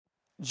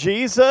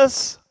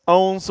Jesus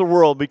owns the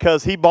world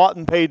because he bought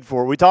and paid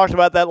for it. We talked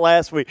about that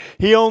last week.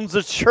 He owns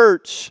the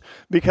church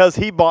because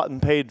he bought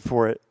and paid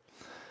for it.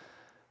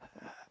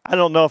 I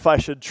don't know if I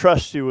should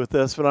trust you with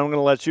this, but I'm going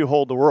to let you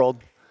hold the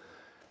world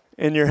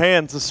in your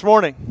hands this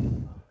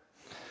morning.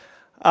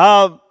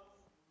 How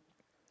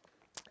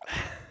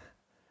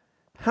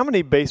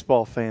many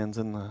baseball fans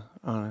in the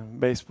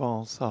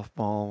baseball,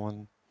 softball,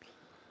 and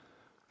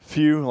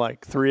few,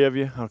 like 3 of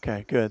you?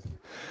 Okay, good.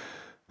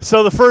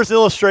 So the first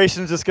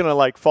illustration is just going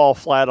to fall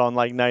flat on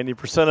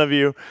 90% of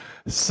you.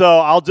 So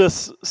I'll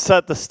just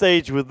set the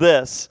stage with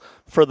this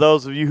for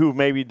those of you who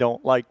maybe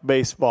don't like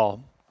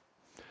baseball.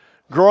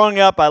 Growing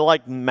up, I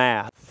liked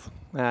math.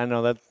 I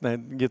know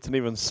that gets an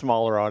even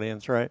smaller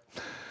audience, right?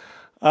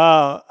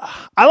 I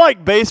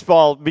liked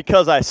baseball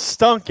because I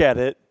stunk at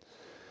it,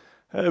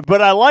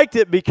 but I liked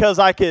it because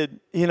I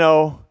could,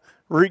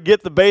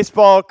 get the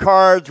baseball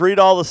cards, read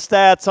all the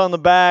stats on the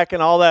back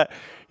and all that.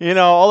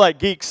 All that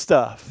geek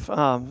stuff.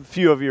 A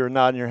few of you are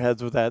nodding your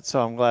heads with that, so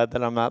I'm glad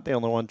that I'm not the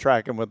only one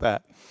tracking with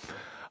that.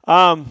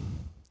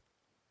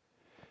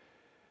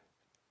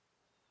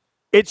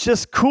 It's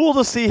just cool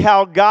to see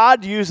how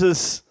God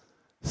uses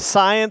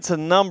science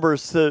and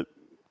numbers to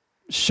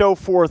show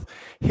forth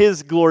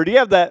his glory. Do you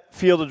have that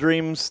Field of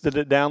Dreams? Did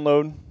it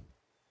download?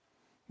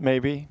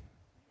 Maybe.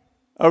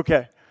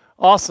 Okay,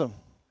 awesome.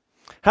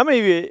 How many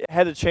of you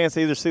had a chance to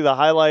either see the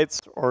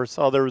highlights or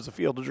saw there was a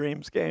Field of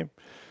Dreams game?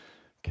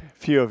 Okay, a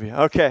few of you.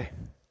 Okay.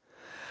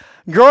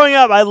 Growing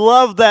up, I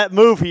loved that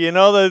movie.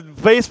 The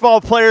baseball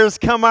players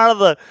come out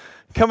of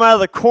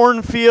the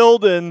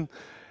cornfield, and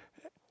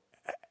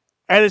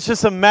it's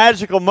just a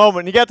magical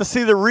moment. You got to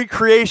see the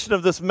recreation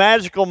of this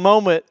magical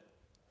moment.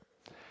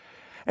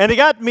 And it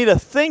got me to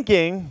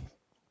thinking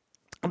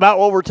about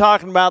what we're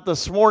talking about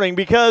this morning,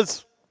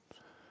 because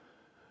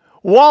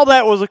while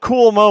that was a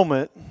cool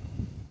moment,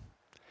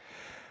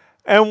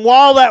 and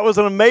while that was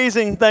an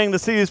amazing thing to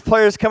see these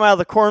players come out of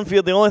the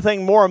cornfield, the only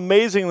thing more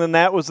amazing than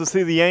that was to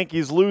see the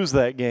Yankees lose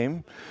that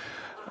game.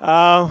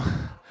 The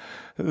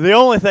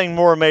only thing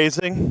more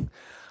amazing.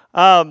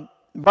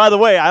 By the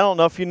way, I don't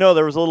know if you know,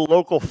 there was a little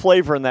local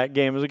flavor in that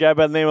game. There's a guy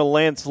by the name of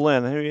Lance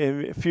Lynn.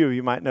 A few of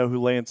you might know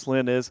who Lance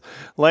Lynn is.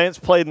 Lance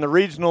played in the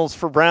regionals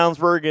for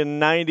Brownsburg in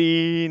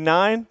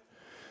 99.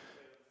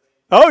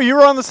 Oh, you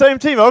were on the same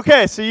team.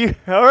 Okay, so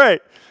all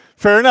right.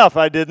 Fair enough.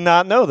 I did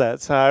not know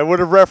that. So I would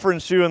have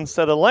referenced you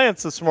instead of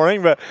Lance this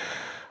morning. But,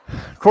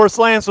 of course,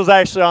 Lance was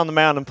actually on the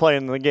mound and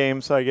playing the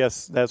game, so I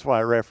guess that's why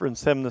I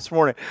referenced him this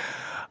morning.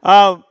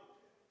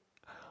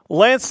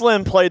 Lance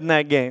Lynn played in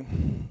that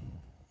game.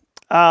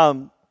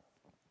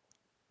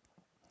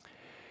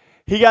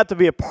 He got to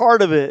be a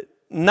part of it,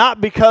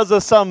 not because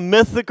of some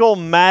mythical,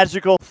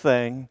 magical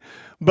thing,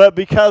 but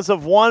because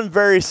of one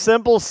very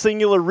simple,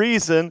 singular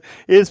reason,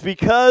 is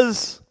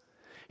because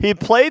he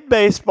played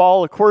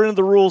baseball according to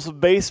the rules of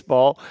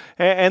baseball,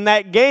 and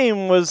that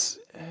game was,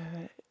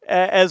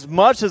 as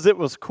much as it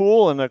was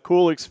cool and a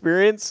cool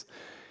experience,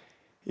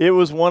 it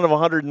was one of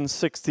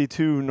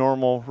 162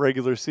 normal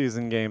regular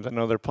season games. I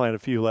know they're playing a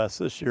few less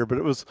this year, but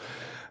it was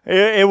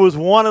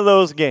one of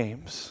those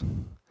games.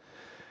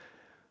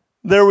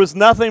 There was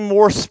nothing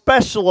more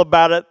special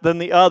about it than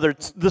the other.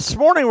 This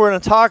morning we're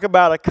going to talk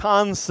about a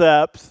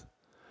concept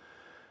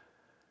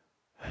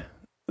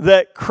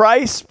that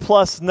Christ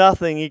plus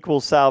nothing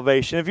equals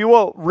salvation. If you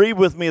will, read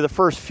with me the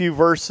first few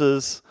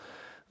verses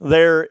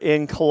there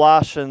in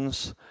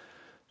Colossians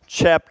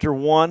chapter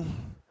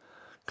 1.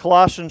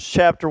 Colossians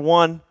chapter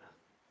 1,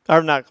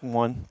 or not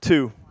 1,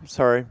 2,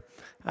 sorry.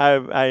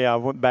 I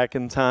went back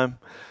in time.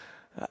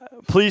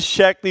 Please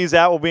check these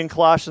out. We'll be in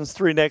Colossians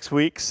 3 next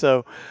week.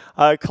 So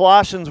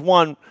Colossians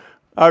 1,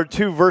 or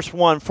 2, verse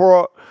 1.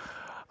 For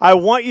I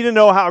want you to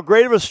know how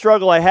great of a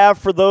struggle I have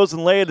for those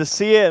in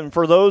Laodicea and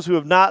for those who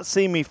have not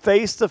seen me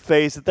face to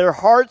face, that their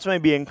hearts may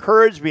be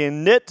encouraged,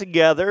 being knit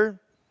together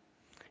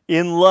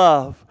in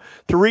love,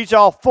 to reach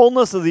all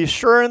fullness of the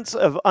assurance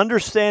of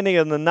understanding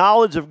and the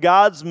knowledge of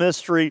God's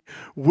mystery,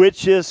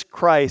 which is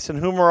Christ, in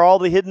whom are all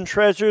the hidden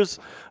treasures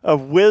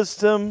of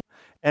wisdom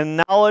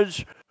and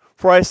knowledge.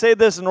 For I say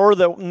this in order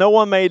that no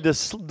one may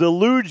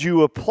delude you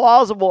with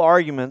plausible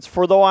arguments.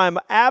 For though I am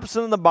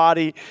absent in the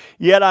body,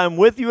 yet I am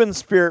with you in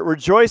spirit,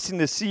 rejoicing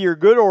to see your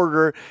good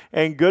order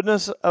and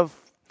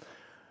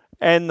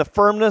and the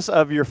firmness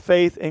of your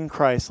faith in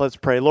Christ. Let's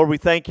pray. Lord, we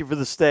thank you for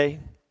this day.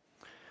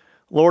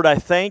 Lord, I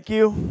thank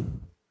you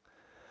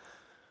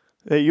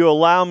that you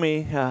allow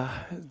me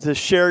to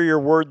share your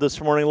word this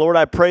morning. Lord,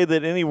 I pray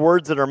that any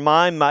words that are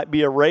mine might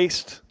be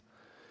erased,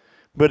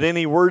 but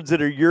any words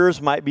that are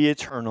yours might be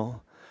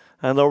eternal.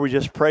 And Lord, we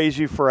just praise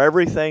you for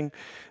everything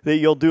that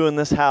you'll do in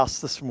this house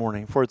this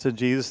morning. For it's in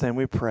Jesus' name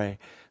we pray.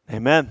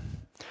 Amen.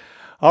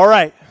 All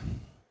right.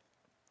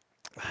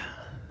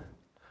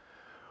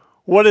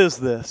 What is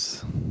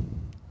this?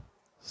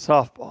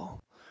 Softball.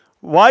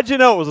 Why'd you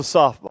know it was a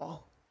softball?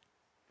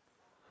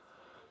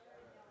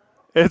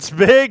 It's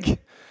big.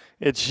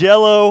 It's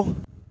yellow.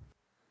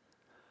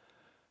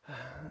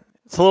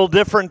 It's a little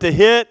different to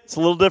hit. It's a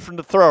little different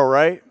to throw,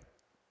 right?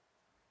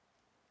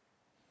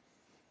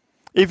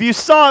 If you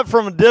saw it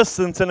from a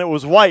distance and it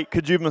was white,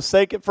 could you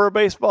mistake it for a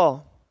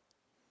baseball?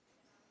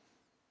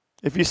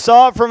 If you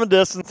saw it from a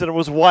distance and it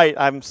was white,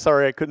 I'm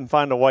sorry I couldn't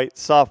find a white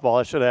softball.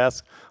 I should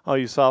ask all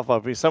you softball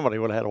people. Somebody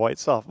would have had a white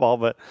softball,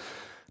 but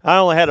I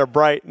only had a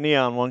bright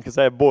neon one because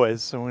I have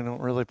boys, so we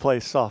don't really play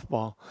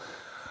softball.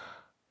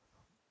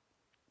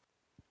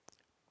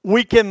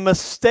 We can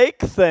mistake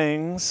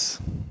things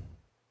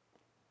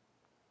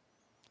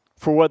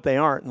for what they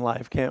aren't in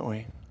life, can't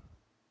we?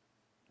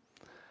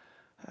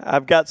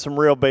 I've got some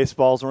real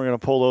baseballs, and we're going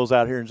to pull those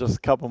out here in just a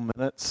couple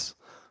minutes.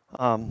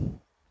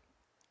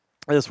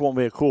 This won't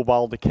be a cool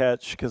ball to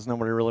catch because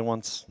nobody really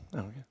wants.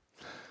 Okay.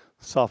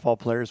 Softball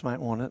players might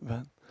want it,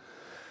 but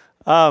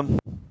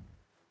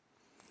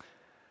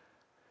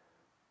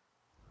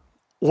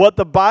what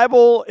the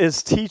Bible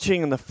is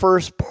teaching in the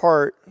first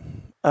part,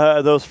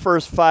 those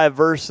first 5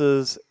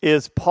 verses,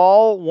 is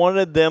Paul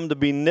wanted them to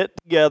be knit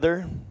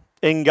together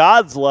in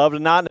God's love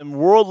and not in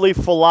worldly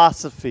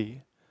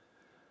philosophy.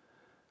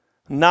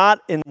 Not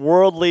in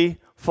worldly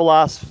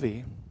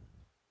philosophy.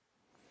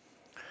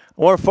 I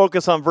want to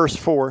focus on verse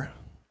 4.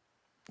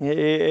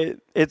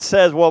 It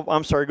says,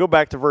 go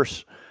back to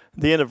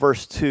the end of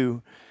verse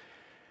 2.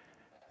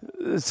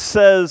 It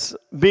says,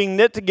 being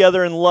knit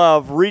together in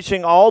love,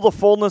 reaching all the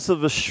fullness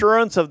of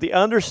assurance of the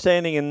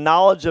understanding and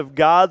knowledge of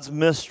God's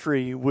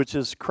mystery, which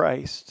is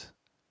Christ.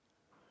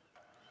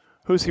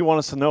 Who's he want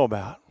us to know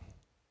about?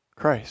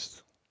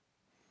 Christ.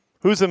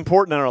 Who's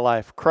important in our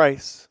life?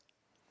 Christ.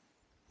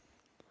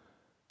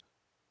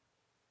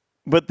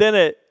 But then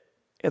it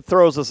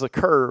throws us a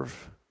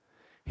curve.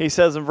 He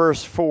says in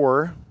verse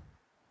 4,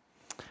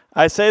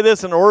 I say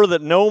this in order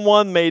that no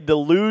one may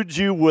delude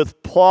you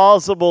with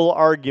plausible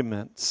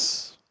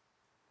arguments.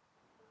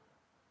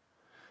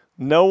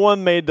 No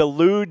one may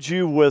delude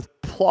you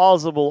with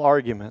plausible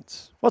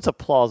arguments. What's a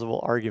plausible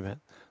argument?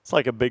 It's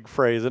like a big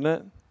phrase, isn't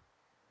it?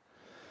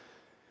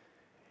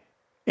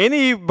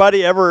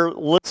 Anybody ever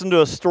listened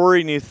to a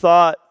story and you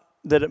thought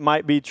that it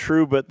might be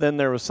true, but then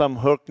there was some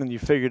hook and you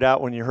figured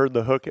out when you heard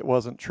the hook it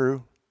wasn't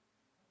true?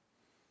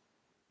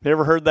 You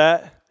ever heard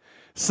that?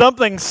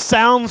 Something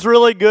sounds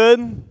really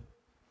good,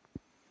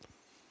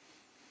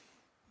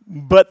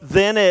 but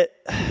then it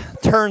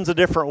turns a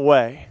different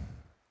way.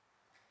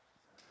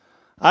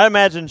 I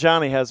imagine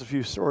Johnny has a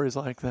few stories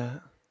like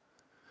that.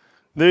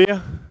 Do you?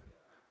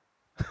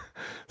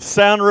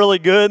 Sound really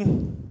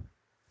good?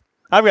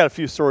 I've got a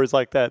few stories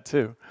like that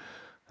too.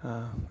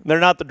 They're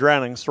not the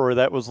drowning story.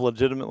 That was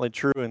legitimately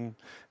true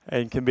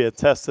and can be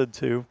attested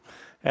to,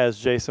 as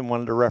Jason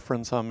wanted to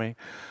reference on me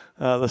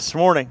this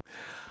morning.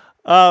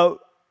 I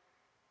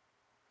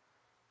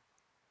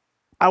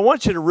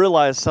want you to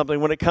realize something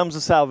when it comes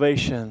to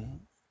salvation.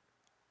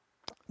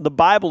 The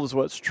Bible is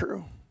what's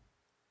true.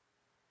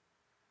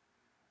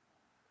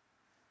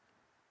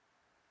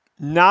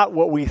 Not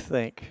what we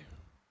think.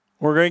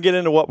 We're going to get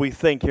into what we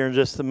think here in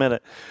just a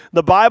minute.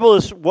 The Bible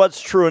is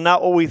what's true and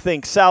not what we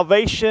think.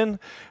 Salvation,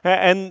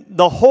 and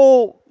the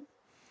whole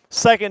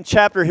second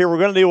chapter here, we're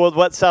going to deal with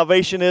what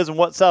salvation is and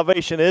what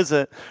salvation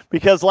isn't.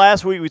 Because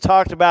last week we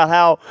talked about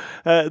how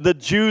the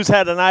Jews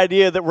had an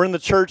idea that we're in the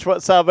church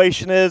what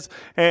salvation is,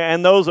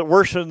 and those that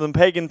worship in the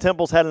pagan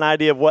temples had an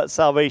idea of what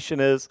salvation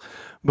is.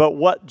 But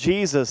what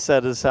Jesus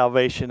said is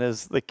salvation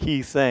is the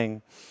key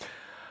thing.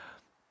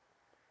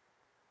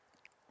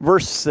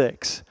 Verse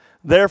 6.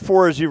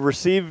 Therefore, as you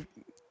receive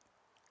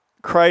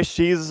Christ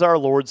Jesus our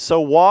Lord,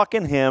 so walk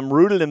in him,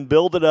 rooted and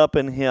builded up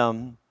in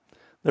him,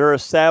 that are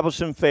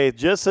established in faith,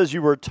 just as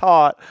you were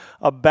taught,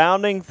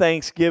 abounding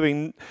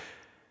thanksgiving.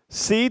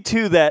 See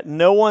to that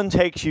no one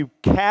takes you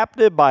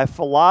captive by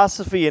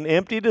philosophy and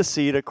empty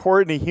deceit,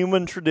 according to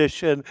human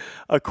tradition,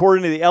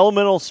 according to the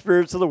elemental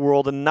spirits of the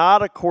world, and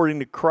not according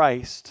to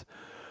Christ.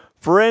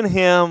 For in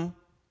him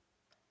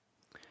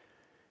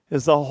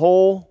is the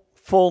whole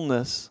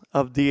fullness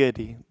of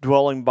deity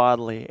dwelling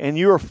bodily, and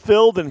you are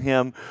filled in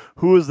him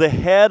who is the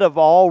head of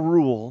all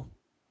rule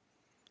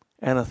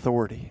and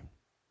authority.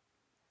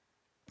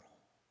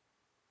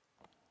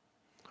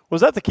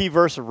 Was that the key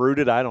verse of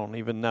rooted? I don't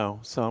even know,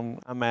 so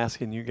I'm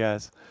asking you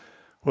guys.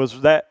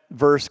 Was that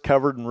verse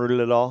covered in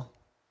rooted at all?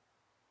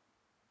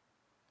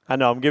 I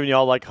know, I'm giving you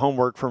all like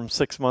homework from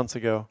 6 months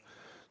ago.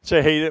 So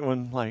I hate it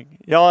when, like,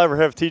 y'all ever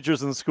have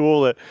teachers in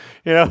school that,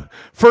 you know,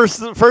 first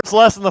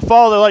lesson in the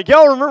fall, they're like,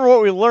 y'all remember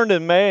what we learned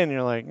in May? And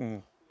you're like,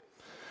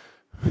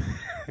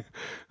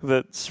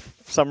 that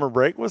summer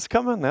break was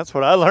coming? That's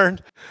what I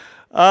learned.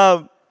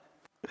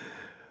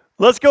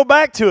 Let's go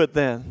back to it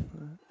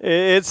then.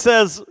 It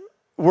says,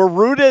 we're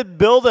rooted,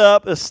 built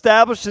up,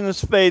 established in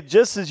this faith,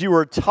 just as you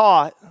were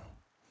taught.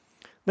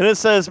 Then it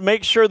says,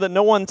 make sure that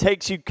no one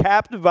takes you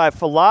captive by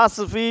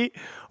philosophy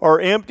or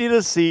empty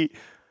deceit,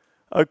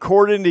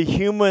 according to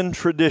human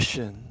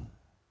tradition.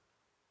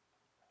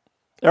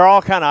 There are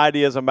all kind of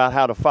ideas about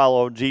how to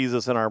follow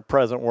Jesus in our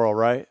present world,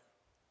 right?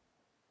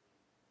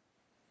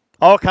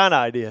 All kind of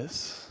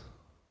ideas.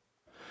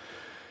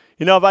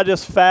 You know, if I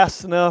just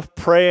fast enough,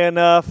 pray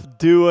enough,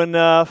 do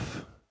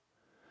enough,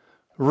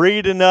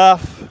 read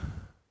enough,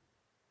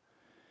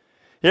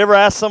 You ever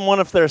ask someone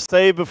if they're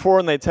saved before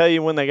and they tell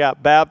you when they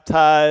got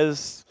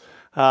baptized,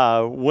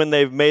 when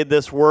they've made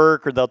this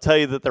work, or they'll tell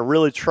you that they're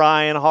really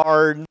trying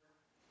hard,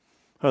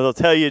 or they'll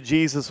tell you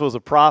Jesus was a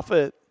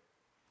prophet?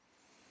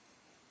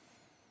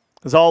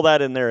 There's all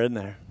that in there, isn't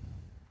there?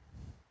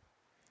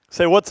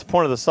 Say, what's the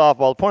point of the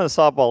softball? The point of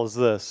the softball is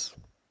this.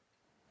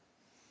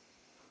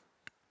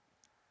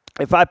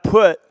 If I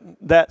put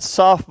that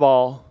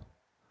softball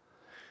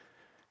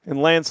in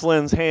Lance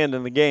Lynn's hand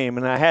in the game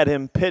and I had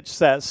him pitch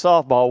that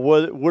softball,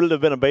 would it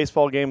have been a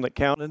baseball game that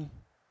counted?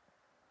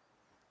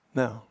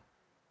 No.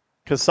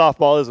 Because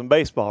softball isn't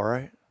baseball,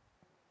 right?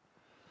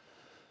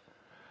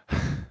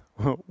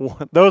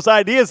 Those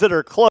ideas that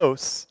are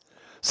close.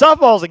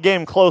 Softball is a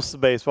game close to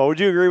baseball. Would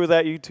you agree with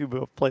that? You two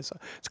both play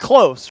softball. It's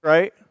close,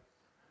 right?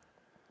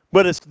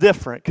 But it's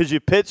different because you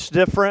pitch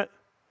different.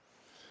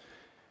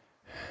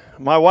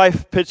 My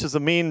wife pitches a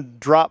mean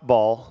drop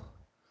ball.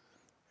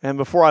 And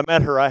before I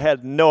met her, I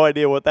had no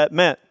idea what that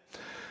meant.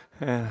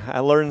 And I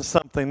learned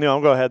something new.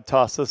 I'm going to go ahead and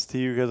toss this to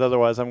you because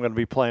otherwise I'm going to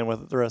be playing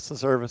with it the rest of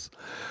the service.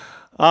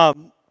 But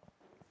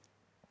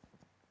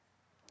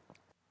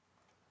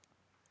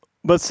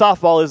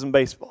softball isn't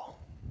baseball.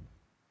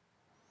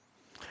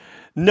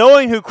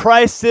 Knowing who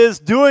Christ is,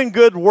 doing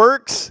good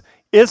works,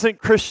 isn't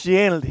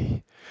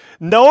Christianity.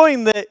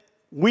 Knowing that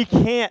we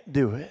can't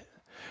do it.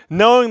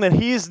 Knowing that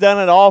He's done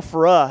it all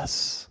for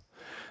us.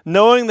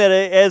 Knowing that,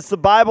 as the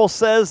Bible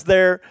says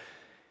there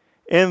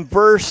in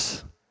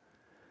verse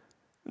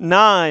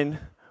 9,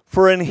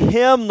 for in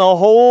Him the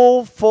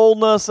whole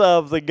fullness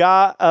of the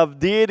God of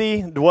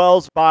deity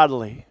dwells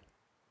bodily.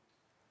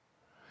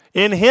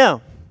 In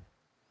Him,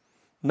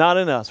 not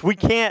in us. We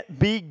can't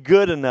be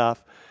good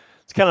enough.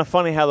 It's kind of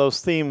funny how those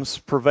themes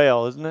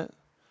prevail, isn't it?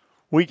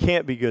 We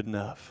can't be good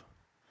enough.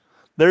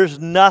 There's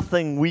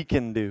nothing we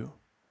can do.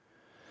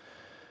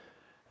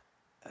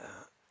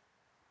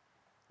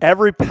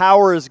 Every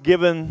power is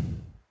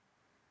given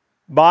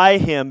by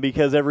Him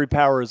because every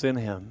power is in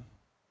Him.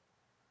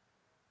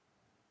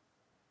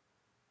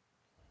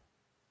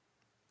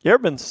 You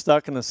ever been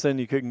stuck in a sin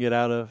you couldn't get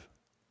out of?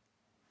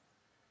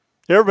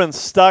 You ever been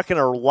stuck in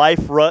a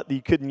life rut that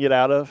you couldn't get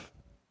out of?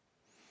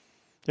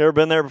 You ever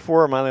been there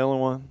before? Am I the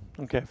only one?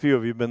 Okay, a few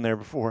of you have been there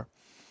before.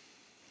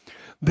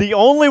 The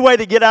only way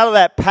to get out of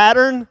that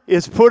pattern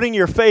is putting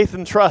your faith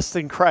and trust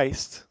in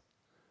Christ.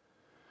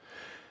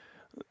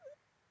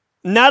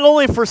 Not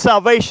only for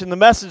salvation, the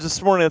message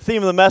this morning, the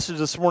theme of the message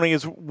this morning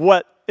is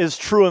what is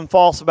true and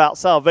false about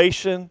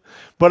salvation,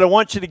 but I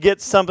want you to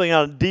get something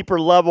on a deeper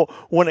level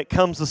when it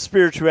comes to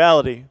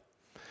spirituality.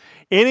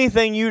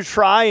 Anything you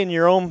try in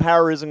your own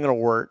power isn't going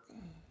to work.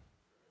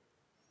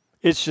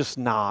 It's just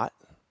not.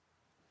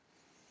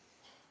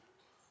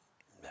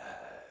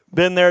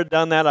 Been there,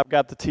 done that, I've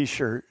got the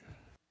t-shirt.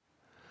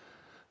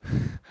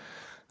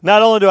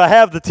 Not only do I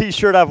have the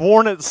t-shirt, I've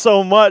worn it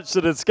so much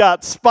that it's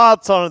got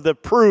spots on it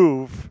that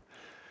prove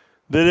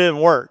that it didn't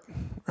work,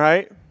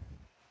 right?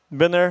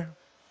 Been there?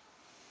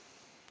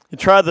 You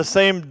try the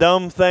same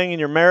dumb thing in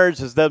your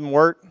marriage, it doesn't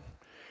work.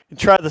 You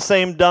try the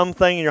same dumb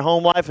thing in your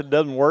home life, it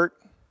doesn't work.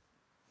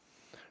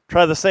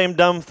 Try the same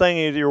dumb thing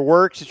in your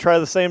works, you try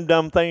the same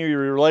dumb thing in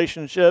your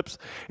relationships,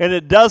 and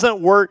it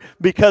doesn't work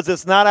because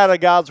it's not out of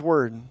God's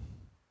Word.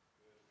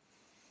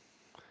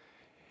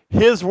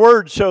 His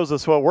Word shows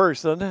us what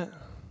works, doesn't it?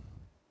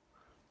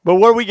 But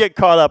what do we get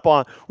caught up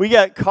on? We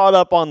get caught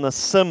up on the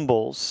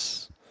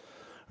symbols.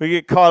 We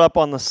get caught up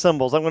on the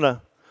symbols. I'm going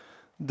to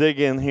dig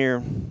in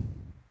here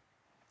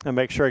and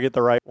make sure I get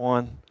the right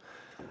one.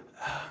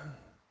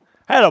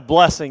 I had a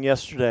blessing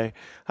yesterday.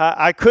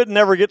 I could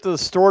never get to the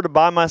store to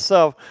buy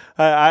myself.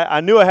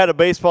 I knew I had a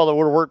baseball that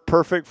would have worked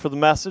perfect for the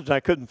message, and I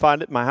couldn't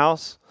find it in my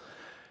house.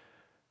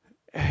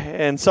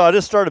 And so I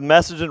just started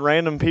messaging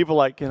random people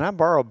like, can I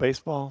borrow a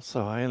baseball?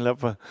 So I ended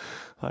up with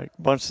like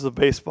bunches of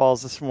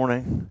baseballs this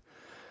morning.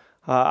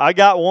 I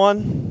got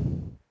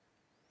one.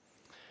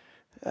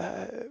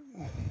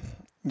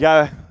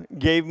 Guy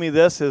gave me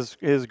this.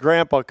 His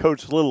grandpa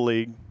coached Little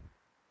League.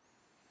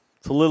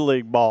 It's a Little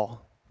League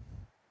ball.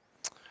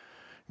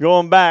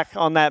 Going back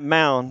on that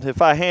mound,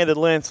 if I handed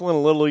Lance Lynn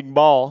a Little League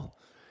ball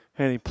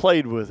and he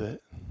played with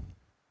it,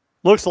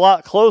 looks a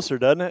lot closer,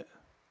 doesn't it?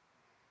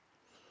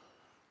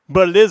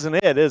 But it isn't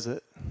it, is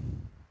it?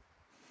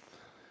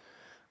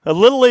 A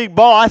Little League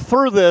ball, I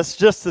threw this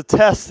just to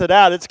test it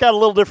out. It's got a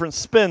little different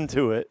spin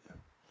to it.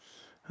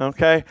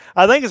 Okay?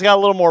 I think it's got a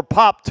little more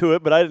pop to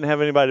it, but I didn't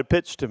have anybody to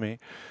pitch to me,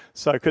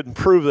 so I couldn't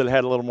prove that it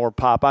had a little more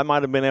pop. I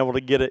might have been able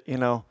to get it,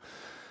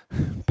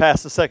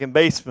 past the second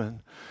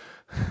baseman,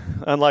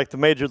 unlike the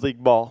Major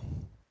League ball.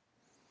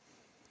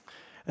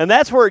 And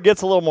that's where it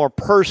gets a little more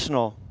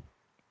personal.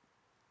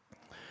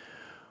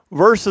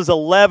 Verses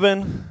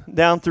 11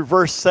 down through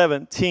verse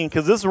 17,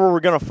 because this is where we're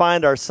going to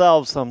find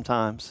ourselves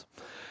sometimes.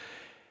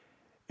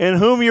 In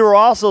whom you were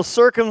also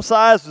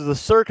circumcised with the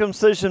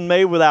circumcision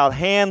made without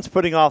hands,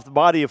 putting off the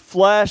body of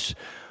flesh,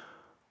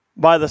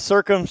 by the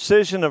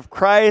circumcision of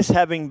Christ,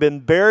 having been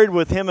buried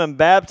with Him in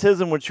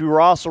baptism, which you were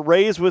also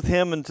raised with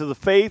Him into the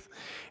faith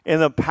in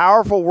the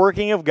powerful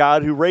working of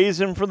God, who raised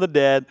Him from the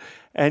dead,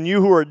 and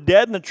you who are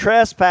dead in the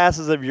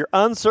trespasses of your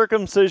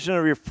uncircumcision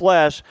of your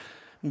flesh,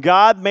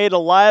 God made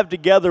alive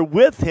together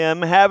with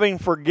him, having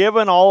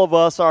forgiven all of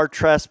us our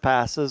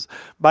trespasses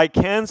by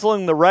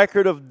canceling the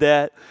record of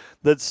debt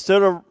that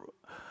stood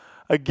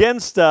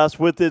against us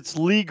with its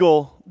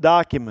legal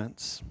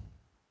documents.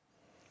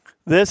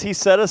 This he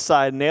set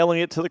aside,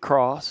 nailing it to the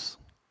cross.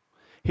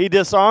 He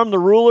disarmed the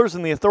rulers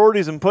and the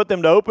authorities and put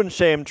them to open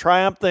shame,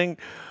 triumphing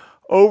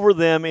over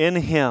them in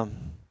him.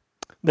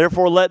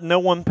 Therefore, let no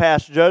one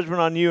pass judgment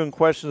on you in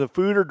questions of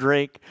food or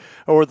drink,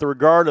 or with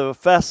regard of a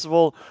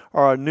festival,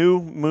 or a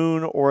new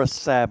moon, or a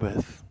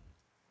Sabbath.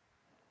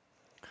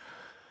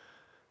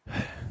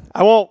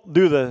 I won't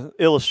do the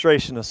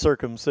illustration of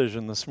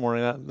circumcision this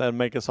morning. That'd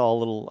make us all a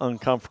little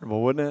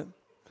uncomfortable, wouldn't it?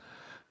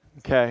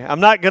 Okay,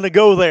 I'm not going to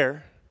go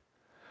there.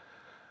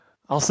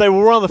 I'll say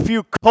we're one of the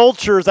few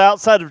cultures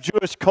outside of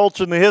Jewish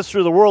culture in the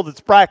history of the world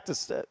that's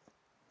practiced it.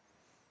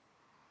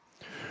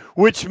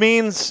 Which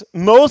means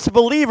most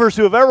believers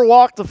who have ever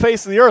walked the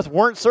face of the earth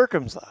weren't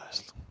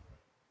circumcised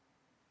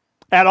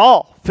at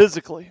all,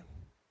 physically.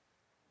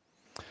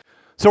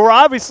 So we're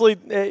obviously,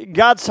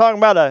 God's talking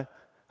about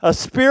a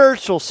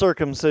spiritual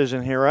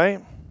circumcision here,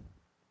 right?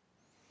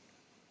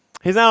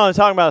 He's not only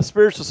talking about a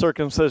spiritual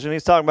circumcision,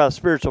 he's talking about a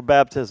spiritual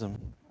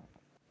baptism.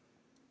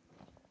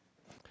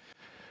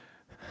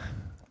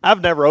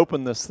 I've never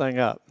opened this thing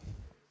up.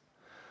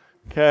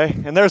 Okay,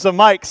 and there's a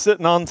mic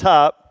sitting on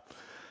top.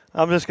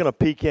 I'm just going to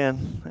peek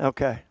in.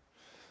 Okay.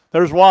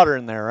 There's water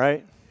in there,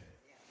 right?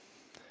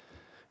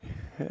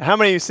 How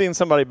many of you seen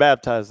somebody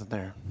baptized in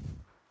there?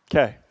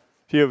 Okay.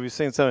 A few of you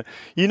seen somebody.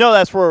 You know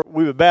that's where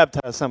we would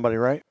baptize somebody,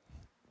 right?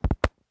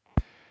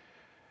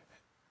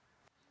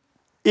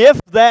 If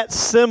that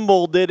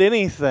symbol did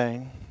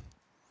anything,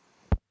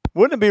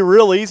 wouldn't it be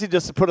real easy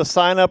just to put a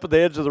sign up at the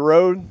edge of the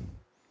road?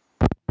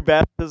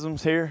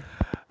 Baptisms here.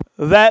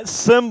 That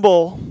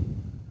symbol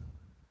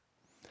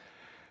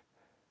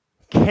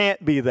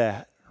can't be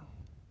that.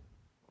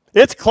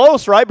 It's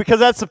close, right? Because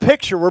that's the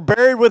picture. We're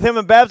buried with him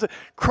in baptism.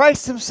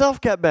 Christ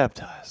himself got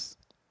baptized.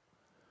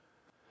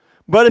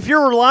 But if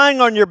you're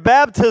relying on your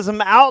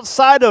baptism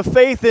outside of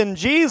faith in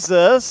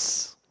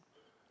Jesus,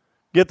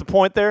 get the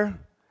point there?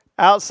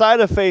 Outside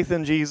of faith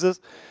in Jesus,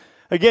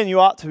 again, you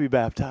ought to be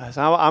baptized.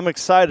 I'm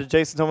excited.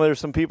 Jason told me there's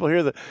some people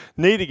here that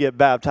need to get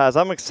baptized.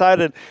 I'm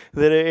excited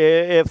that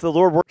if the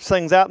Lord works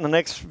things out in the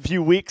next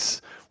few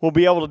weeks, we'll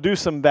be able to do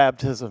some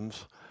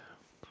baptisms.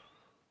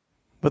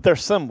 But they're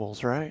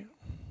symbols, right?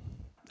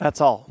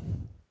 That's all.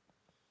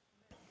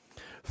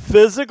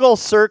 Physical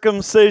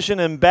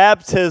circumcision and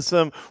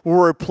baptism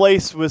were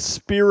replaced with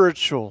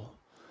spiritual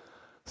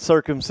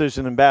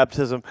circumcision and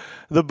baptism.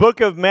 The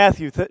book of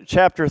Matthew,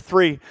 chapter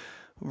 3,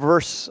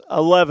 verse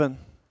 11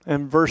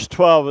 and verse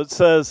 12, it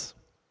says,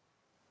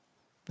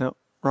 no,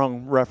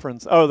 wrong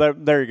reference. Oh,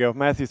 there you go,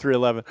 Matthew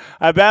 3:11.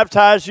 I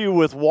baptize you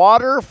with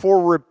water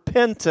for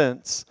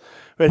repentance,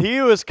 but he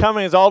who is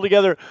coming is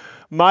altogether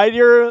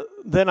mightier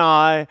than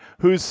I,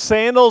 whose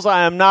sandals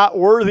I am not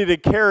worthy to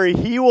carry.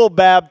 He will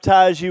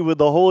baptize you with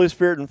the Holy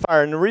Spirit and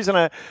fire. And the reason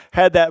I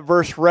had that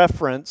verse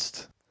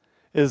referenced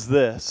is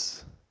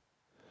this.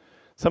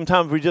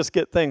 Sometimes we just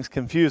get things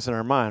confused in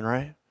our mind,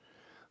 right?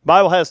 The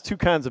Bible has two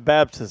kinds of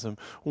baptism.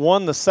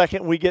 One, the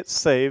second we get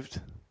saved.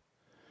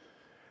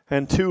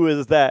 And two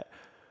is that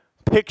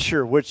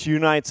picture which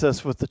unites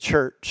us with the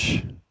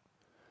church.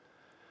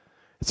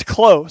 It's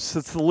close.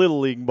 It's the Little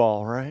League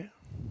ball, right?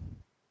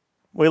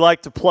 We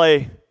like to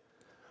play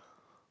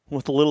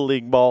with the Little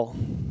League ball.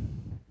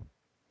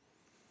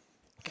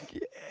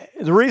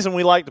 The reason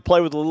we like to play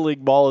with the Little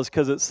League ball is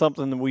because it's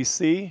something that we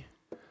see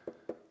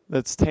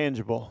that's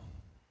tangible.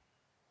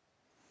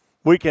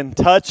 We can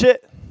touch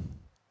it.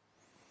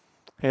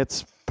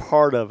 It's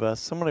part of us.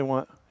 Somebody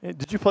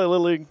did you play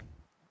Little League?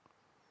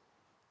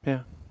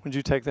 Yeah. Would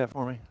you take that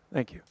for me?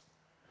 Thank you.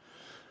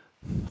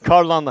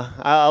 Caught it on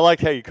I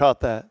like how you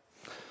caught that.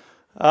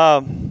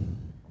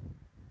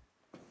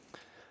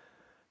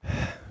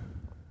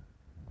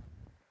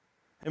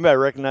 Anybody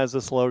recognize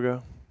this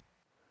logo?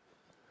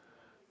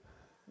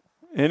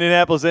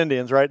 Indianapolis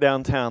Indians, right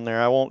downtown there.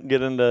 I won't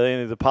get into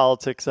any of the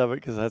politics of it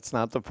because that's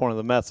not the point of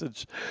the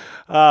message.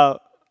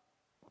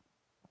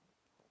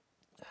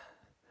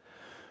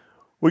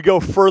 We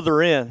go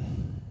further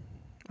in.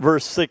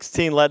 Verse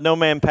 16, let no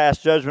man pass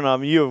judgment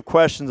on you of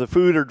questions of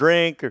food or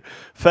drink or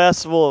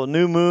festival, or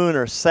new moon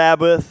or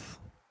Sabbath.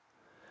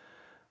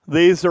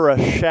 These are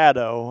a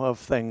shadow of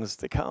things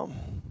to come.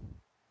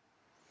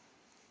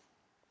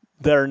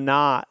 They're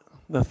not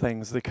the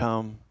things to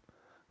come.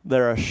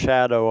 They're a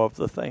shadow of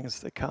the things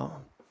to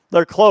come.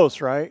 They're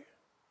close, right?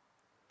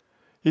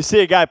 You see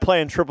a guy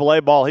playing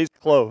AAA ball, he's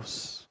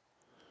close,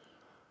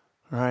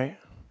 right?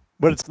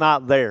 But it's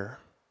not there.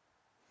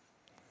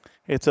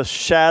 It's a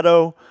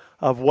shadow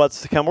of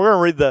what's to come. We're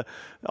going to read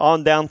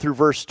on down through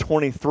verse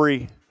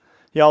 23.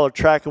 Y'all are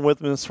tracking with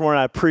me this morning.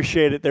 I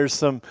appreciate it. There's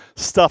some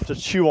stuff to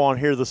chew on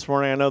here this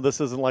morning. I know this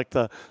isn't like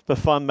the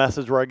fun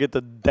message where I get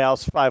to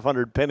douse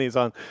 500 pennies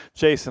on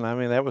Jason. I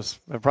mean, that was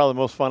probably the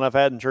most fun I've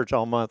had in church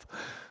all month.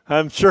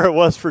 I'm sure it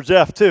was for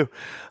Jeff too.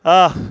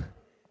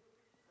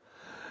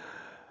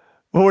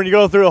 But when you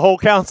go through the whole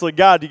counsel of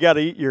God, you got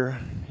to eat your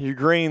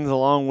greens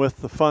along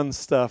with the fun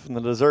stuff and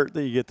the dessert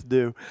that you get to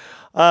do.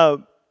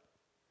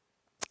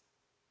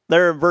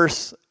 There in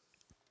verse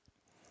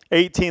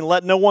 18,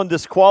 let no one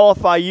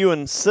disqualify you,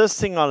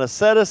 insisting on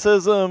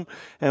asceticism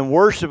and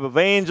worship of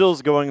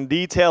angels, going in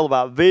detail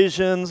about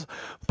visions,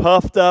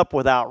 puffed up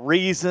without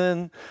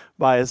reason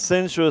by a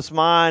sensuous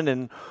mind,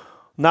 and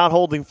not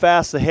holding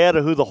fast the head,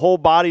 of who the whole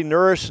body,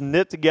 nourished and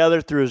knit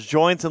together through his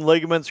joints and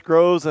ligaments,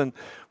 grows and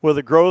with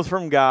a growth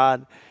from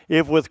God.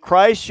 If with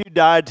Christ you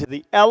died to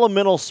the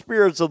elemental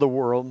spirits of the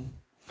world,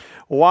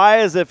 why,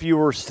 as if you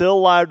were still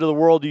alive to the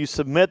world, do you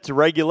submit to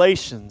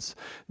regulations?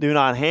 Do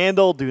not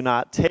handle, do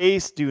not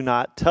taste, do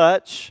not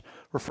touch,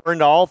 referring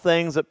to all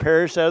things that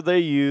perish as they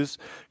use,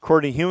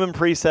 according to human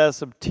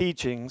precepts of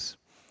teachings.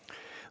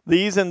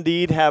 These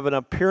indeed have an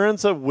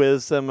appearance of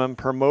wisdom and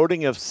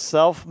promoting of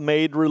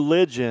self-made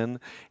religion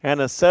and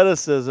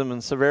asceticism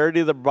and severity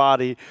of the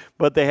body,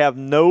 but they have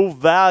no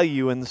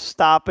value in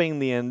stopping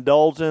the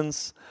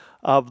indulgence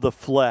of the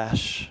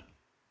flesh.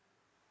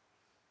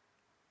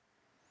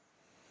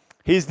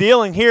 He's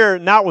dealing here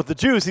not with the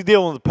Jews, he's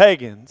dealing with the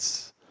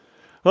pagans.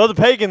 What do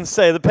the pagans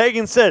say? The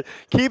pagans said,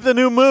 keep the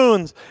new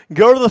moons,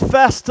 go to the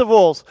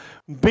festivals,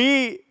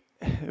 be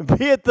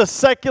at the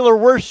secular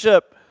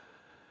worship.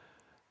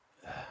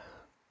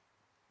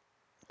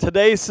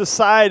 Today's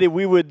society,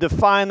 we would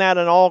define that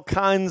in all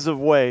kinds of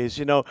ways.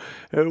 You know,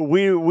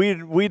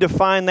 we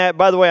define that.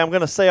 By the way, I'm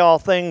going to say all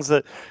things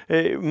that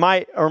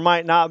might or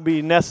might not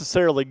be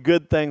necessarily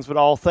good things, but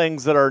all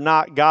things that are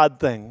not God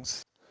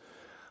things.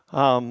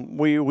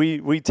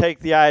 We take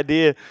the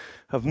idea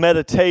of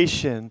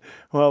meditation.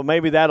 Well,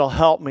 maybe that'll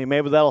help me.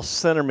 Maybe that'll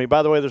center me.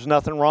 By the way, there's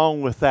nothing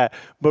wrong with that.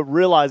 But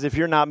realize if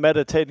you're not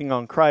meditating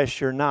on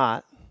Christ, you're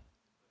not.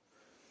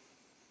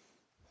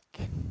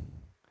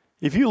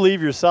 If you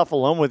leave yourself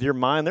alone with your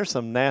mind, there's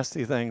some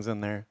nasty things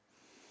in there.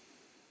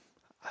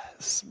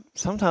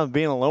 Sometimes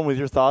being alone with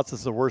your thoughts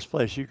is the worst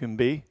place you can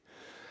be.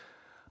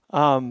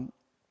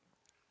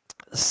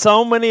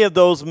 So many of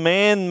those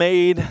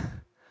man-made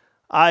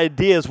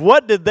ideas,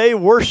 what did they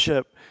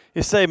worship?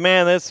 You say,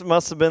 man, this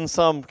must have been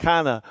some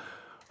kind of,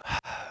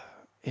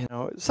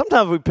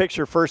 sometimes we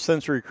picture first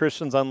century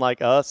Christians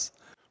unlike us,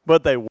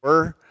 but they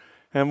were.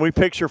 And we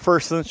picture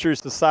first century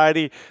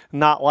society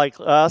not like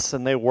us,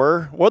 and they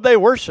were. What they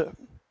worship?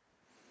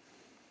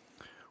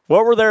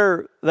 What were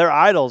their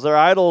idols? Their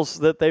idols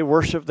that they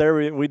worshiped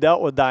there, we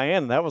dealt with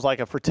Diana. That was like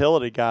a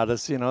fertility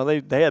goddess. You know,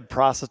 they had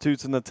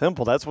prostitutes in the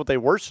temple. That's what they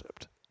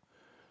worshiped.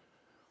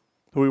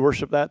 Do we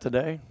worship that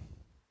today?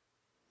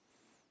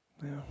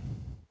 Yeah.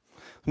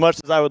 As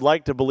much as I would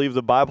like to believe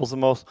the Bible's the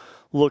most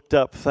looked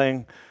up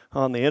thing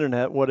on the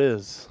internet, what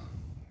is?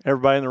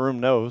 Everybody in the room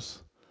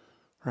knows,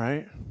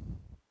 right?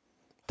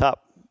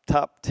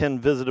 Top 10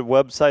 visited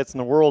websites in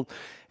the world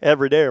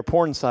every day are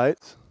porn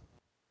sites.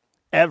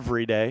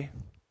 Every day.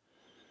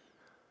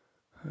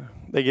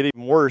 They get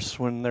even worse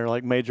when they're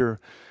like major.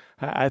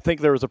 I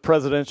think there was a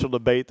presidential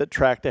debate that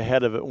tracked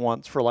ahead of it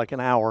once for like an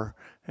hour,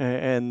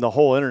 and the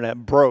whole internet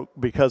broke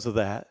because of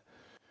that.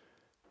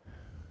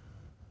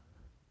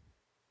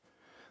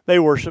 They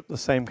worshiped the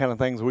same kind of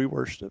things we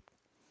worshiped.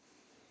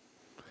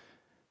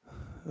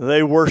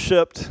 They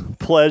worshiped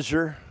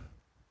pleasure.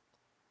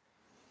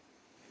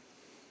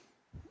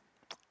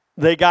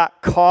 They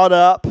got caught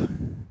up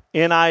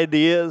in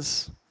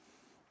ideas.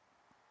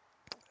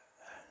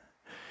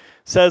 It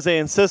says they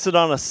insisted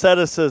on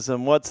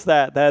asceticism. What's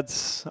that?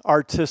 That's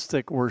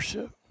artistic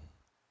worship.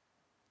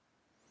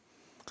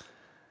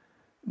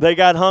 They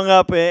got hung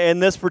up in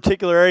this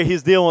particular area.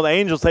 He's dealing with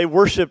angels. They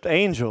worshiped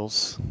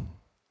angels.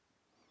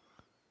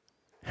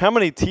 How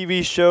many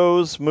TV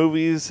shows,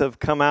 movies have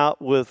come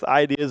out with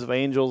ideas of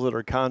angels that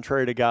are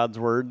contrary to God's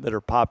word, that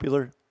are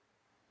popular?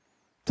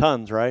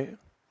 Tons, right?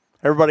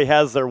 Everybody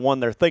has their one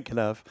they're thinking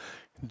of,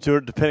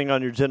 depending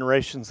on your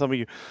generation. Some of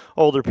you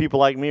older people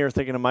like me are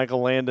thinking of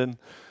Michael Landon.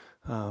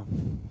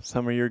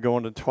 Some of you are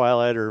going to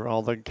Twilight or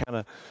all the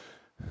kind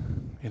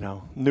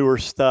of, newer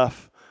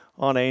stuff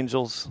on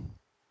angels.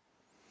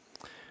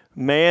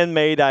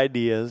 Man-made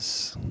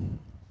ideas.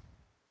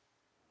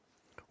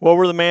 What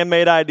were the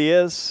man-made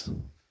ideas?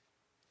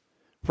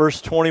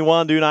 Verse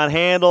 21, do not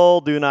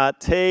handle, do not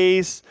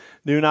taste,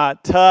 do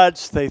not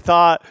touch. They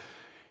thought,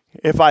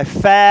 if I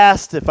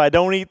fast, if I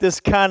don't eat this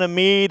kind of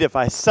meat, if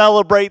I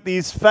celebrate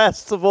these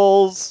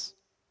festivals.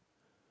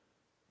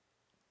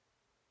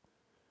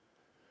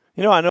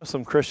 I know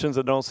some Christians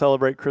that don't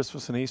celebrate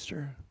Christmas and Easter.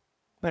 Isn't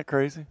that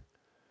crazy?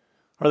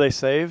 Are they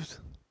saved?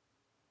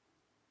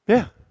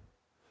 Yeah.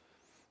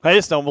 I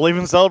just don't believe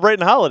in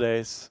celebrating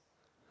holidays.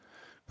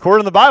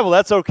 According to the Bible,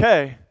 that's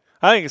okay.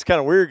 I think it's kind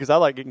of weird because I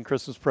like getting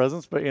Christmas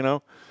presents, but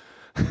and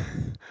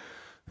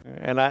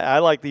I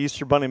like the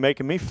Easter Bunny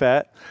making me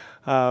fat.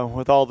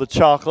 With all the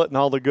chocolate and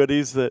all the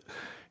goodies that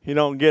you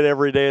don't get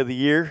every day of the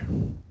year.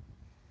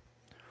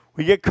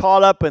 We get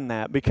caught up in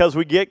that because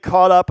we get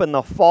caught up in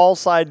the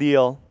false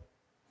ideal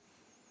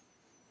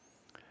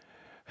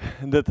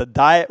that the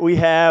diet we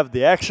have,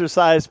 the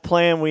exercise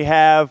plan we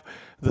have,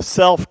 the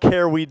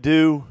self-care we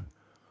do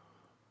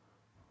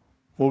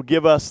will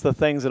give us the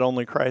things that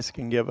only Christ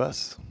can give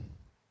us.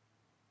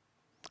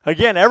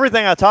 Again,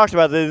 everything I talked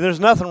about, there's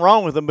nothing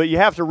wrong with them, but you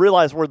have to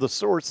realize where the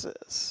source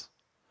is.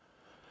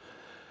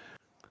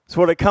 So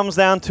what it comes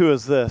down to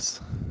is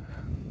this.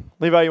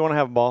 Levi, you want to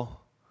have a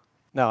ball?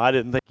 No, I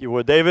didn't think you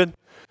would. David?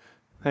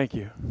 Thank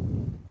you.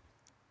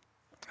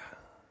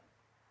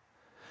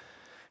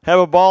 Have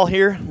a ball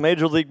here,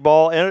 Major League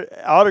ball,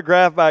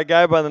 autographed by a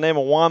guy by the name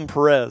of Juan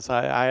Perez.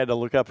 I had to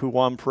look up who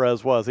Juan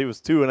Perez was. He was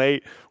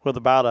 2-8 with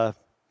about a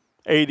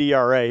 8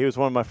 ERA. He was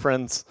one of my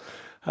friends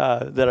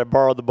that I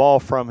borrowed the ball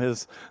from.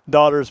 His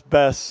daughter's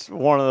best,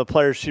 one of the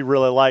players she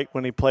really liked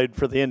when he played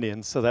for the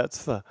Indians. So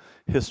that's the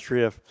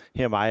history of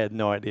him. I had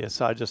no idea.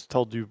 So I just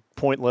told you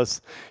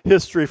pointless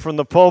history from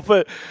the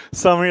pulpit.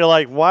 Some of you are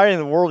like, why in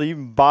the world are you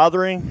even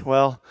bothering?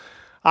 Well,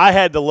 I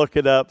had to look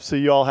it up, so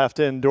you all have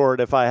to endure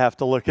it if I have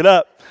to look it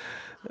up.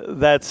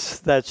 That's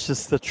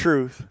just the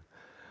truth.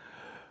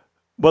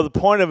 But the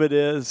point of it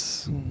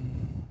is,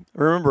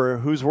 remember,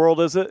 whose world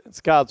is it? It's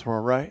God's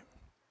world, right?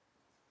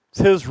 It's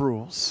His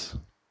rules.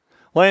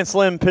 Lance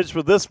Lynn pitched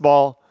with this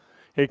ball.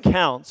 It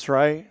counts,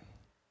 right?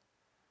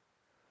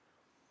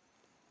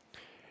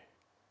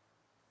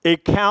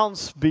 It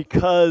counts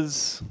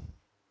because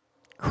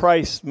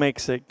Christ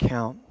makes it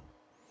count.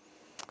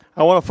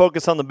 I want to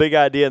focus on the big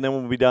idea, and then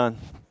we'll be done.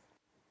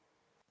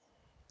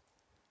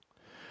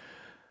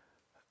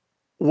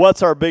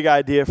 What's our big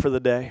idea for the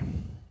day?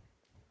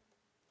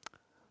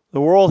 The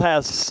world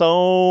has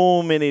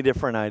so many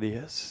different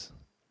ideas.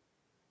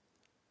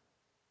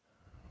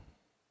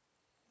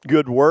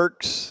 Good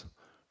works,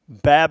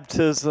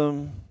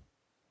 baptism,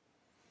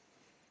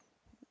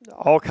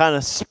 all kind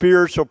of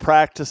spiritual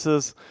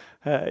practices.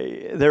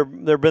 There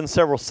have been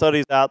several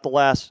studies out the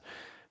last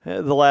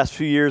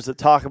few years that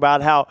talk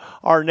about how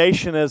our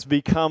nation has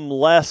become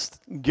less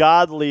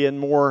godly and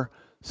more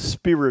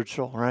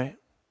spiritual, right?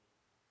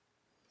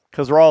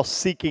 Because we're all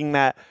seeking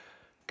that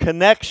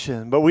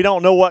connection, but we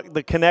don't know what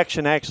the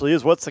connection actually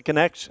is. What's the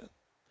connection?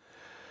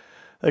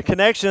 The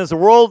connection is the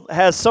world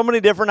has so many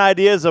different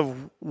ideas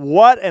of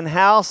what and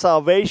how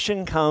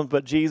salvation comes,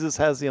 but Jesus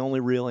has the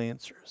only real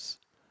answers.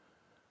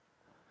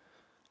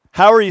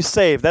 How are you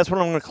saved? That's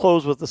what I'm going to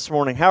close with this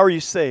morning. How are you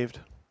saved?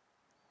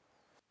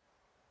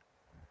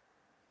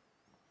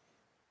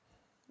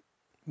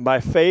 By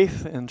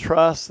faith and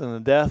trust in the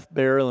death,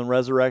 burial, and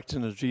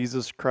resurrection of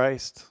Jesus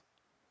Christ.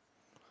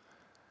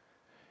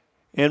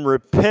 In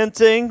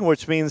repenting,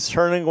 which means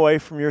turning away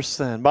from your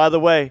sin. By the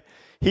way,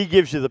 He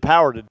gives you the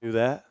power to do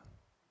that.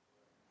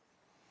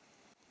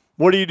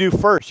 What do you do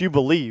first? You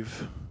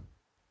believe.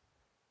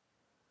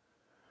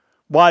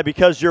 Why?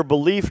 Because your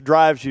belief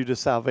drives you to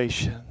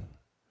salvation.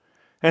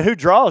 And who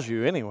draws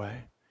you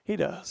anyway? He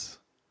does.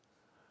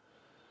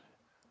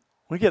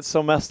 We get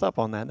so messed up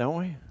on that, don't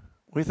we?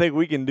 We think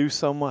we can do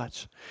so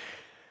much.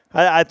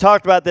 I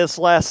talked about this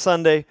last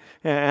Sunday,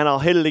 and I'll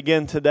hit it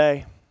again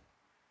today.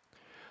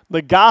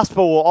 The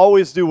gospel will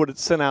always do what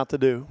it's sent out to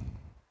do.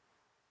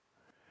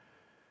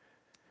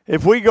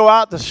 If we go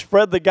out to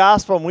spread the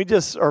gospel and we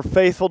just are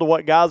faithful to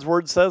what God's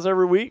word says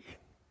every week,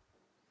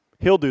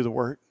 He'll do the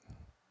work.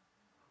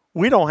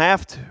 We don't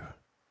have to.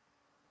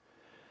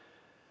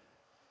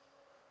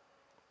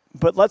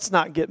 But let's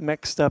not get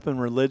mixed up in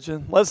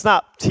religion. Let's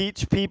not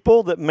teach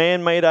people that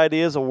man-made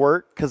ideas will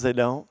work, because they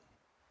don't.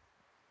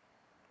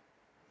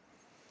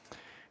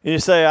 And you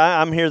say,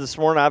 I'm here this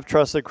morning. I've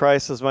trusted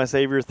Christ as my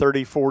Savior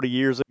 30, 40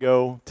 years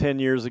ago, 10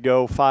 years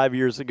ago, 5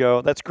 years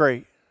ago. That's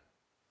great.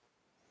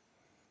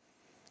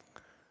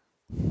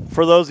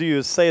 For those of you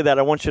who say that,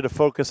 I want you to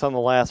focus on the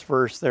last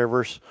verse there,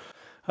 verse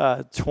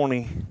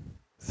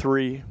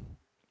 23.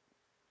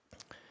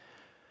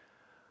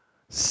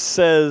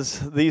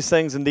 Says, these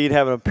things indeed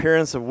have an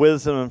appearance of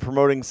wisdom in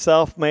promoting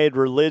self-made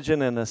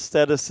religion and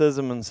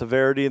asceticism and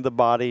severity of the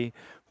body,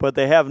 but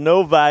they have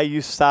no value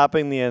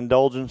stopping the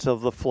indulgence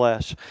of the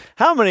flesh.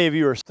 How many of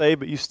you are saved,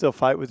 but you still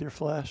fight with your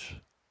flesh?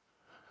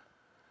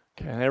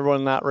 Okay,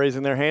 everyone not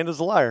raising their hand is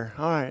a liar.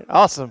 All right,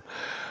 awesome.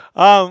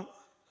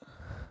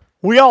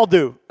 We all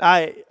do.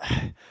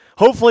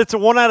 Hopefully it's a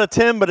 1 out of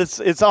 10, but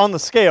it's on the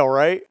scale,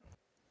 right?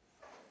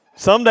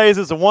 Some days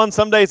it's a 1,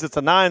 some days it's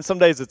a 9, some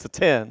days it's a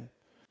 10.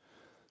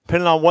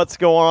 Depending on what's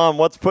going on,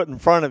 what's put in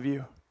front of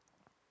you.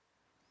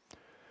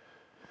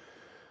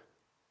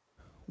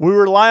 We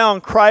rely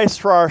on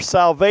Christ for our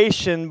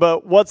salvation,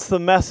 but what's the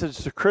message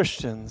to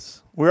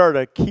Christians? We are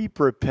to keep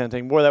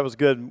repenting. Boy, that was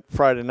good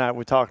Friday night.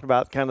 We talked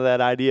about kind of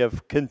that idea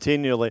of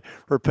continually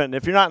repenting.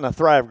 If you're not in a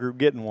Thrive group,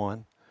 get in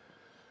one.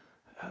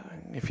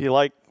 If you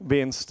like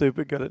being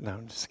stupid, go to... No,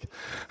 I'm just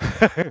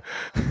kidding.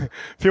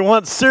 If you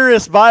want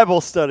serious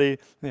Bible study,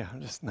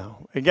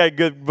 no. You got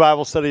good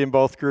Bible study in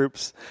both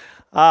groups.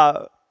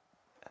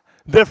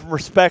 Different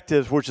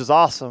perspectives, which is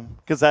awesome,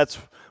 because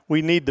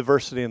we need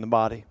diversity in the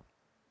body.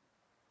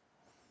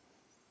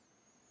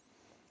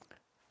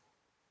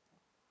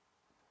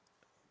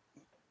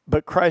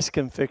 But Christ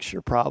can fix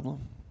your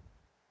problem.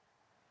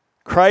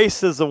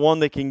 Christ is the one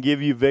that can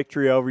give you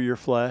victory over your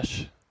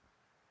flesh.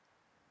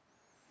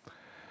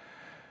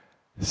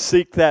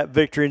 seek that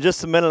victory. In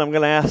just a minute, I'm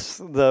going to ask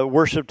the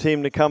worship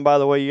team to come. By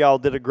the way, you all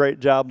did a great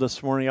job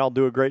this morning. Y'all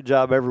do a great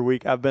job every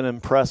week. I've been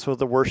impressed with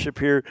the worship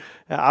here.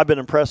 I've been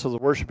impressed with the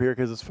worship here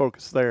because it's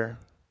focused there.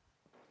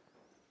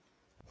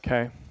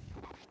 Okay.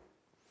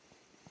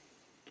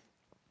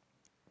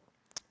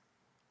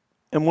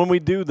 And when we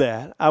do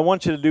that, I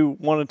want you to do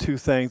one of two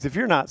things. If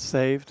you're not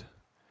saved,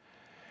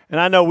 and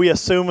I know we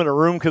assume in a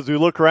room because we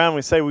look around and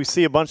we say we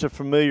see a bunch of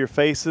familiar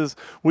faces,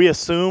 we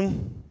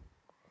assume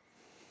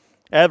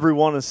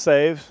everyone is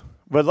saved.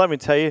 But let me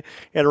tell you,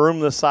 in a room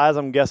this size,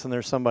 I'm guessing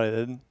there's somebody that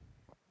didn't.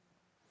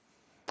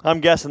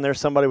 I'm guessing there's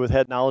somebody with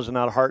head knowledge and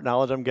not heart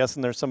knowledge. I'm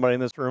guessing there's somebody in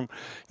this room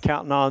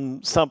counting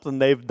on something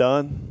they've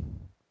done.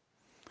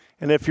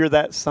 And if you're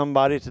that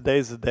somebody,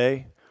 today's the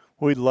day.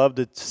 We'd love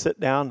to sit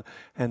down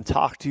and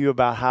talk to you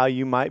about how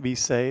you might be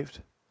saved.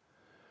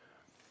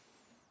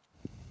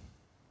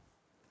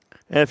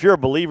 And if you're a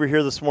believer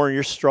here this morning,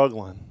 you're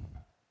struggling.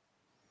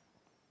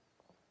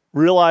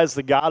 Realize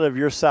the God of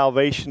your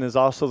salvation is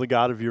also the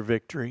God of your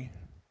victory.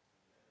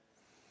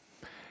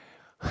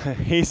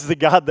 He's the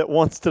God that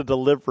wants to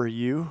deliver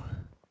you,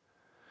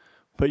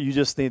 but you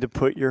just need to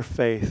put your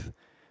faith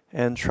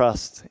and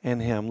trust in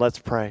Him. Let's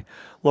pray.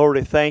 Lord,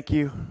 I thank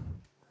you.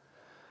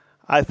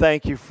 I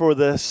thank you for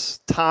this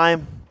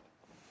time.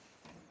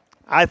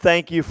 I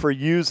thank you for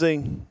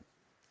using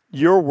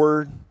your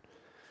word.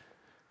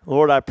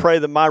 Lord, I pray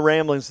that my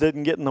ramblings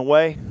didn't get in the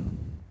way.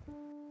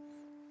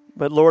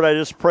 But Lord, I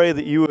just pray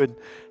that you would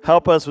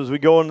help us as we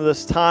go into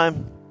this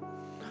time.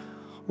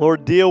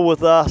 Lord, deal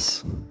with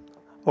us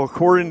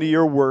according to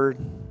your word.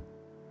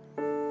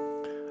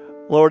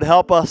 Lord,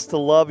 help us to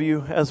love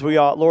you as we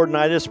ought. Lord, and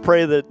I just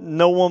pray that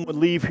no one would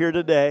leave here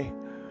today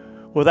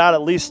without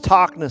at least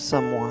talking to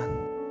someone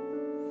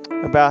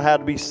about how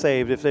to be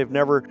saved if they've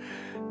never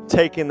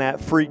taken that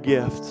free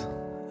gift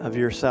of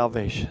your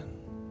salvation.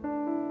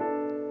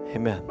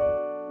 Amen.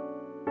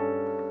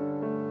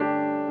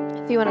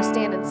 If you want to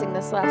stand and sing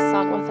this last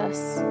song with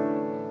us.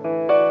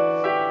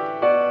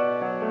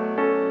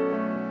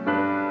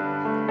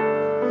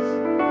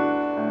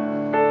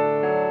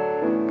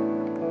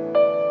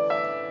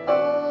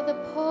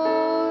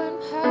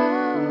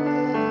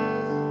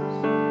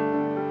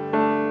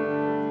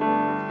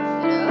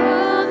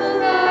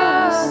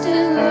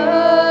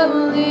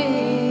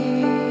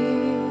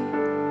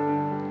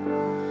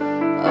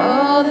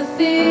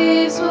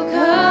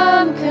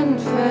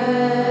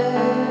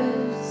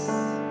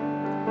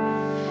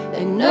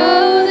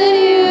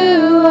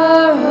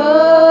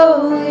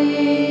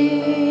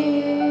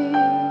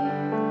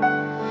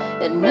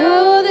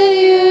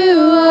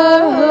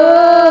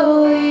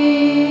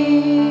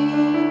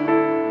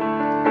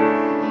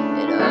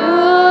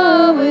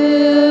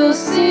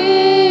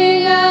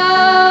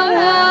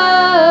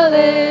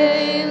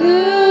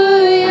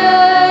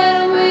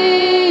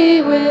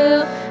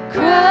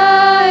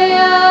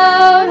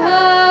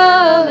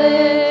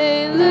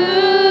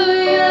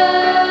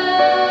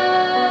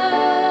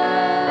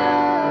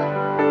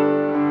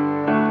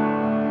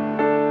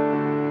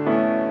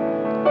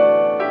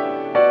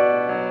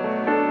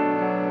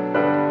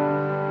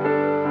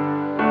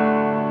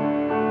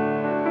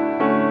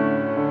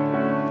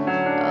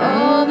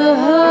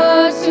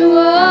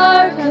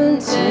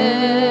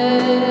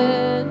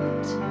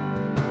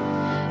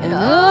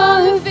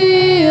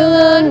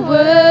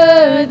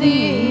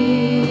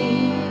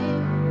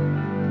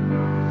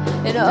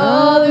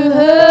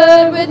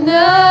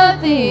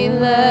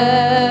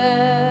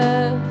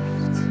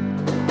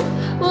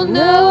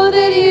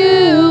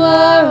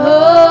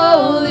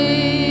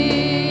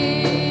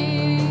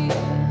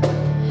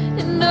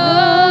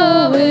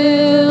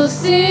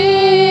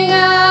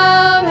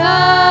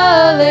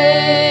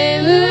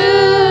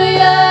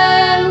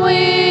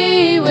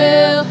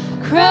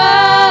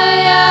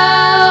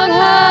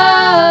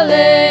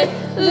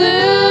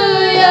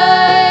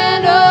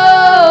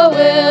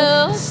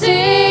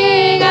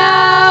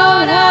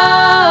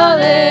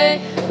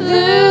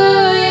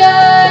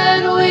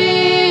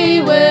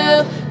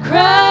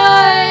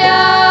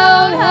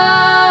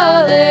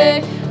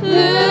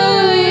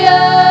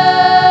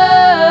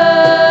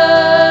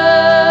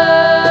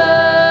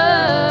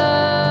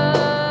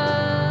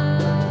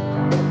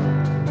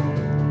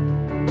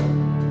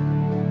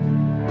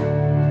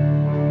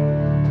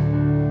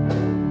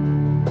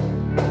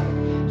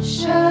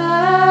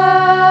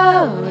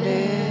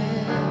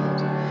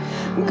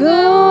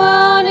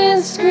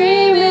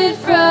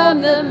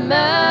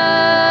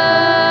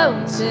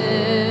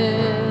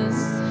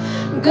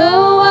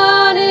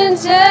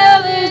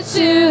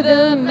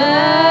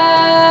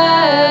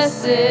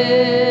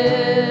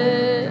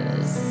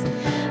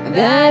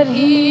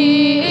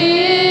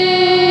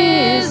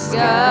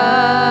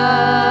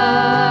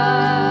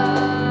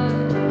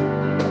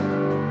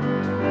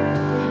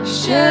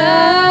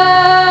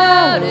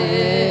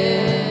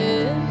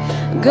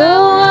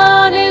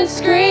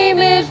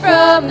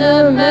 From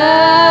the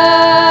mountains,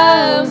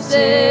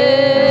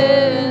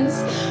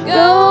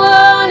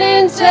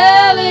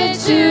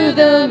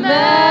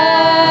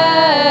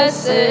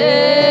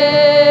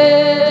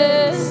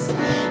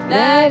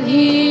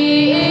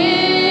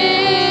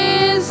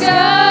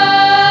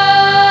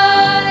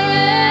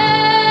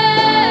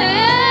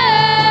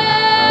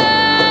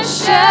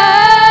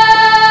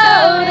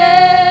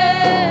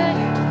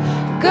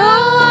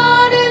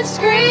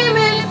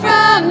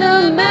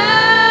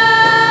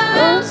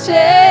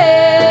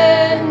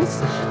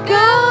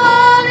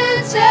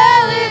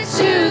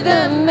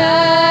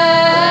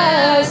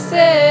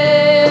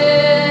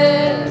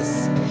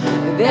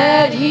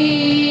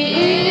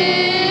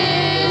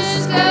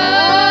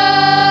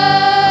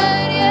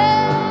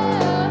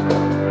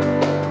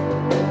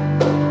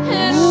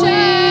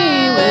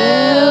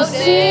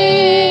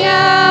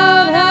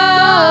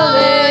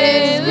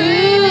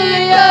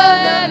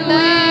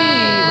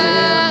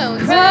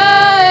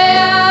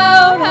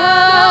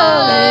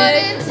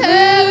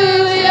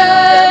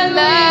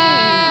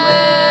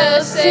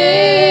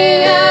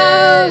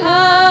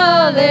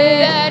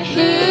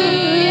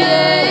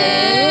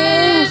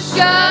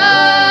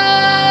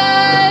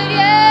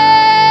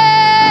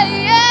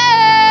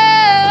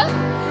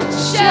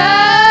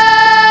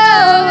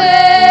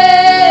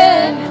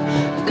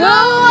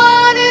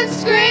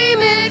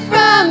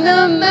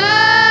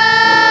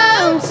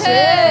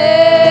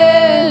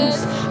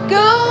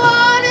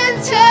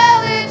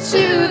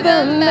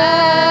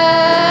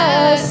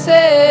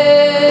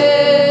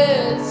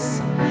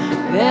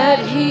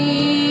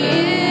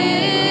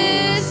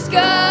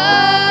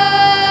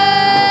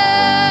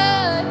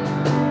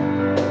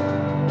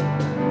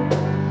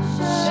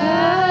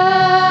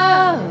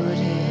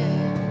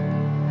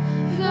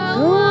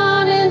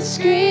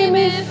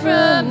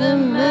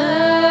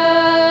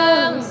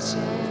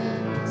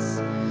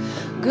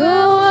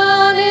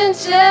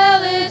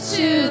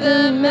 to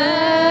the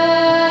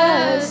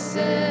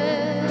masses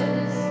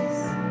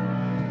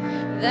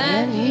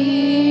that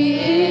He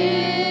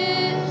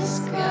is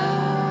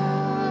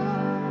God.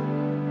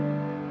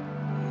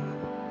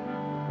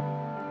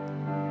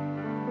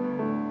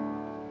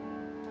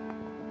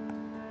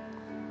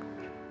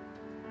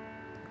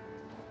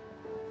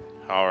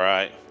 All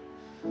right.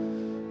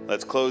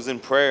 Let's close in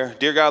prayer.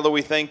 Dear God, Lord,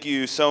 we thank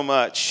you so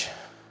much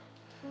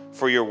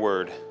for your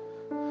word.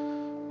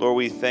 Lord,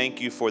 we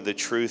thank you for the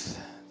truth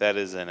that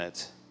is in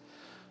it.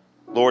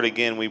 Lord,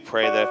 again, we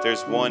pray that if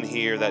there's one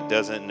here that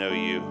doesn't know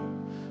you,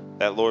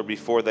 that, Lord,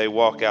 before they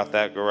walk out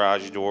that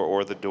garage door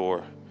or the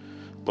door,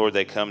 Lord,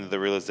 they come to the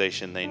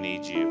realization they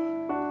need you.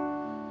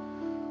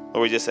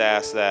 Lord, we just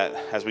ask that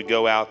as we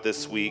go out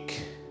this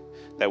week,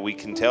 that we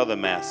can tell the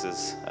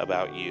masses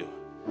about you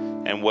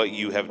and what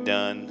you have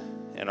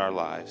done in our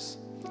lives.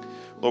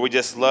 Lord, we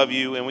just love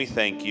you and we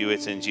thank you.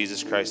 It's in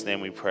Jesus Christ's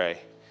name we pray.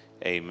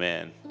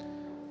 Amen.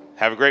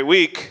 Have a great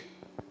week.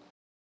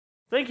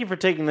 Thank you for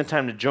taking the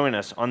time to join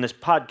us on this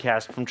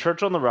podcast from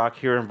Church on the Rock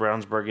here in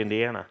Brownsburg,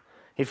 Indiana.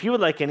 If you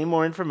would like any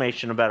more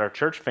information about our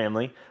church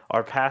family,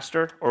 our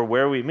pastor, or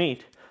where we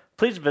meet,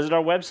 please visit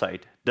our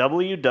website,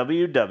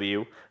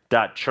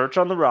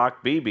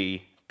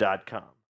 www.churchontherockbb.com.